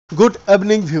Good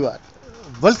evening, viewer.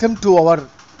 Welcome to our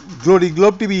Glory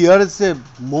Globe TV. Here is a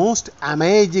most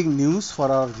amazing news for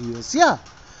our viewers.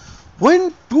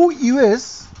 When two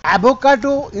US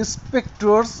avocado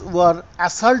inspectors were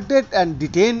assaulted and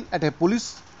detained at a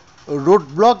police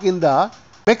roadblock in the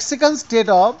Mexican state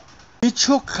of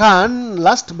Michoacan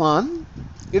last month,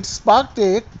 it sparked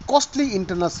a costly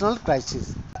international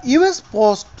crisis. US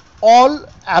paused all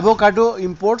avocado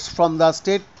imports from the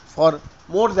state for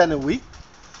more than a week,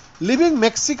 leaving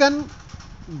Mexican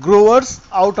growers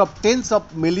out of tens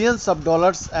of millions of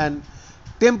dollars and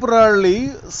temporarily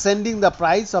sending the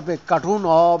price of a carton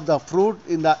of the fruit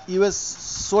in the US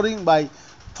soaring by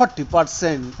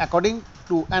 40%, according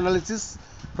to analysis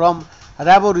from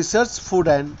Rabo Research Food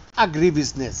and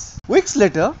Agribusiness. Weeks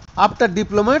later, after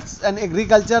diplomats and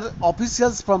agriculture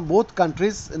officials from both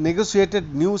countries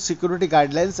negotiated new security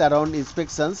guidelines around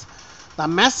inspections, the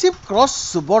massive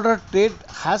cross-border trade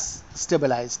has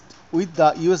stabilized, with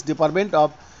the US Department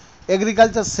of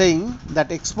Agriculture saying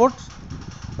that export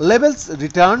levels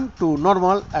returned to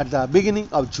normal at the beginning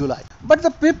of July. But the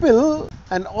people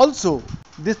and also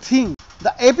they think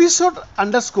the episode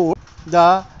underscored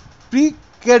the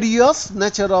precarious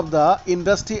nature of the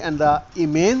industry and the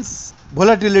immense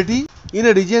volatility in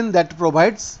a region that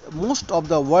provides most of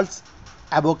the world's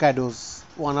avocados,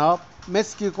 one of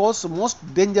Mexico's most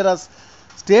dangerous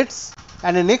states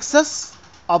and a nexus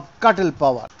of cartel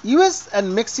power. US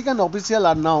and Mexican officials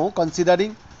are now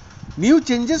considering new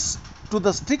changes to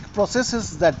the strict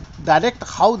processes that direct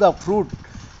how the fruit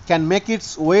can make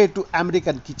its way to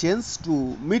American kitchens to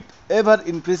meet ever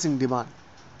increasing demand,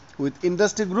 with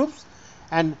industry groups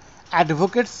and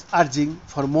advocates urging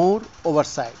for more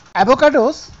oversight.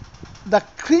 Avocados, the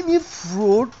creamy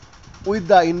fruit with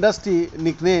the industry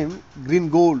nickname green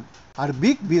gold, are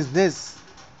big business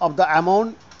of the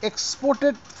amount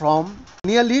exported from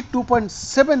nearly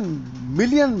 2.7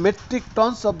 million metric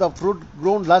tons of the fruit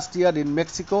grown last year in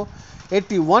Mexico.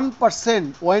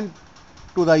 81% went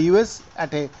to the US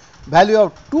at a value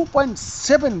of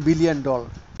 $2.7 billion.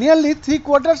 Nearly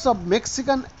three-quarters of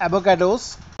Mexican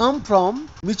avocados come from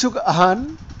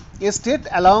Michoacan, a state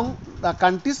along the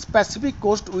country's Pacific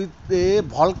coast with a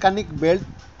volcanic belt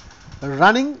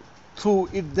running through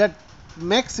it that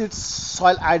makes its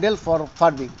soil ideal for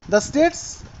farming. The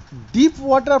state's deep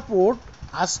water port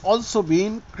has also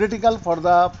been critical for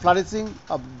the flourishing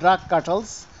of drug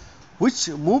cartels, which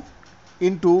moved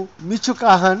into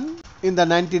Michoacan in the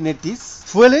 1980s,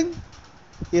 fueling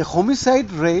a homicide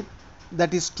rate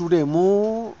that is today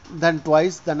more than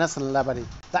twice the national average.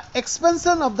 The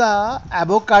expansion of the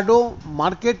avocado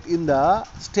market in the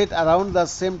state around the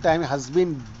same time has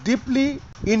been deeply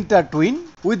intertwined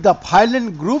with the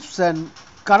violent groups and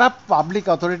corrupt public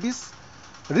authorities.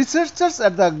 Researchers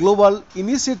at the Global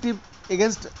Initiative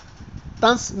Against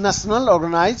Transnational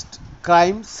Organized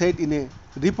Crime said in a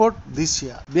report this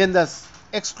year. Behind the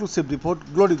exclusive report,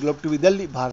 Glory Globe TV, Delhi, Bharat.